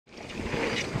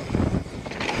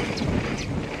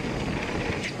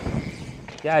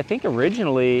Yeah, I think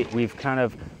originally we've kind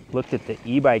of looked at the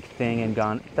e-bike thing and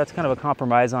gone, that's kind of a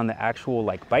compromise on the actual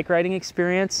like bike riding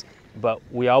experience, but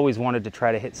we always wanted to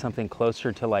try to hit something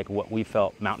closer to like what we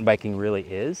felt mountain biking really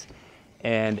is.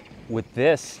 And with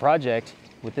this project,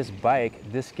 with this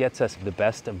bike, this gets us the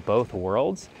best of both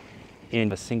worlds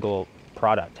in a single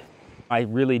product. I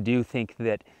really do think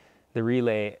that the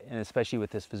Relay, and especially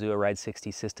with this Fazua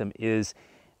Ride60 system, is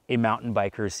a mountain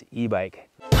biker's e-bike.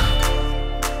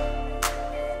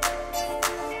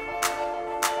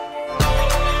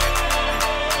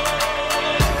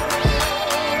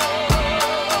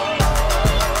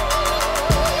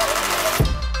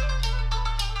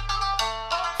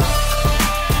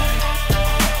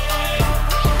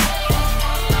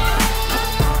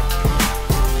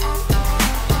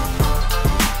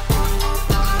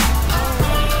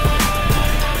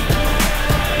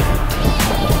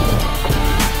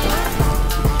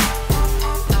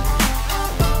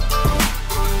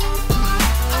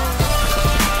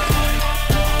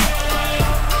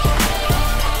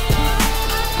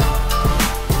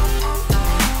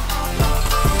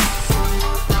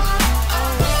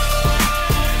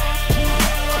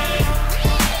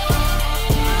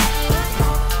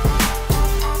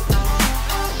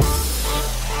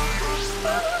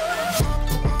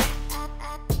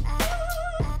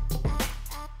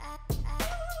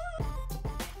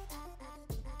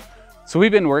 So we've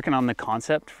been working on the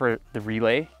concept for the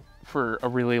Relay for a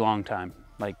really long time,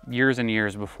 like years and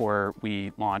years before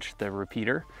we launched the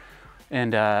repeater.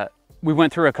 And we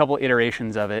went through a couple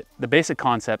iterations of it. The basic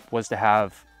concept was to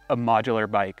have a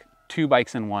modular bike, 2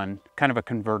 bikes in one, kind of a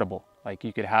convertible. Like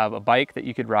you could have a bike that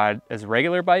you could ride as a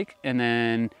regular bike, and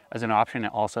then as an option,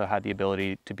 it also had the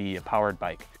ability to be a powered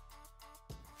bike.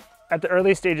 At the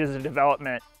early stages of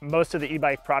development, most of the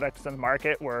e-bike products in the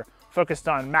market were focused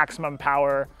on maximum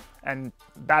power, and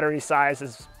battery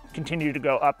sizes continued to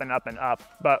go up and up and up.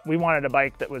 But we wanted a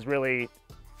bike that was really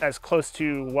as close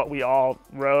to what we all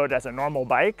rode as a normal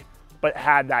bike, but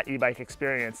had that e-bike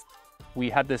experience.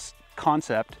 We had this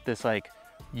concept, this like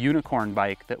unicorn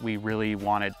bike that we really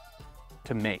wanted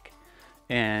to make.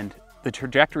 And the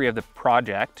trajectory of the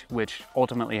project, which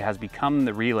ultimately has become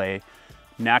the Relay,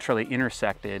 naturally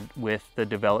intersected with the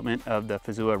development of the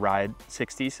Fazua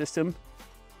Ride60 system.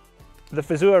 The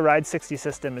Fazua Ride60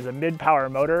 system is a mid-power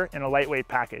motor in a lightweight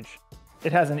package.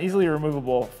 It has an easily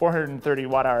removable 430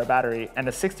 watt-hour battery and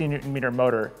a 60 Newton-meter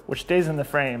motor, which stays in the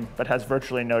frame but has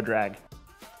virtually no drag.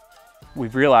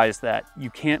 We've realized that you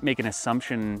can't make an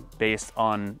assumption based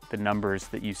on the numbers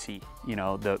that you see. You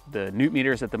know, the Newton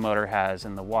meters that the motor has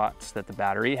and the watts that the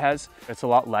battery has. It's a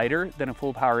lot lighter than a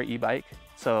full power e-bike.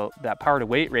 So that power to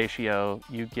weight ratio,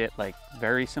 you get like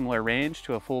very similar range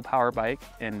to a full power bike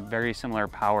and very similar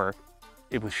power.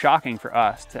 It was shocking for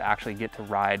us to actually get to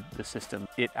ride the system.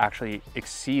 It actually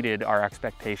exceeded our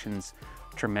expectations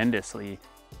tremendously.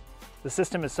 The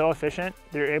system is so efficient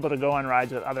that you're able to go on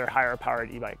rides with other higher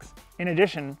powered e-bikes. In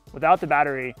addition, without the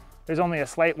battery, there's only a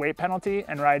slight weight penalty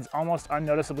and rides almost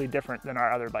unnoticeably different than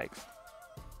our other bikes.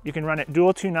 You can run it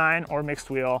dual 2.9 or mixed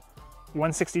wheel,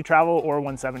 160 travel or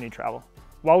 170 travel.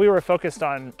 While we were focused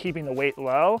on keeping the weight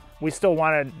low, we still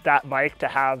wanted that bike to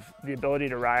have the ability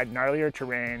to ride gnarlier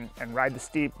terrain and ride the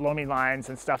steep, loamy lines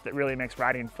and stuff that really makes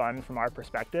riding fun from our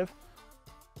perspective.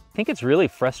 I think it's really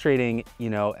frustrating, you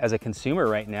know, as a consumer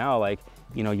right now, like,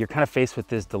 you know, you're kind of faced with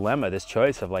this dilemma, this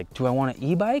choice of like, do I want an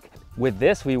e-bike? With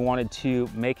this, we wanted to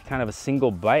make kind of a single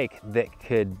bike that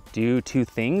could do 2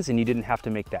 things and you didn't have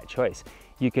to make that choice.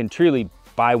 You can truly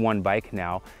buy one bike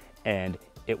now and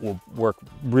it will work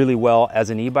really well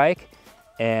as an e-bike,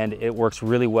 and it works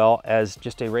really well as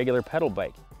just a regular pedal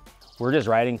bike. We're just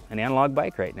riding an analog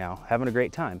bike right now, having a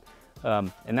great time.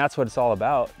 And that's what it's all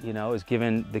about, you know, is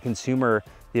giving the consumer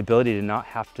the ability to not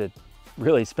have to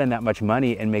really spend that much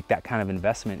money and make that kind of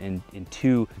investment in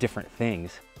 2 different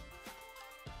things.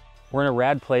 We're in a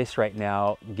rad place right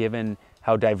now, given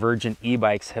how divergent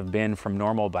e-bikes have been from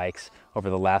normal bikes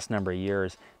over the last number of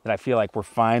years, that I feel like we're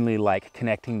finally like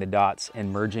connecting the dots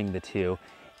and merging the 2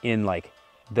 in like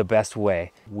the best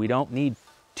way. We don't need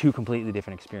 2 completely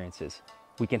different experiences.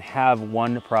 We can have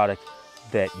one product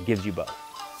that gives you both.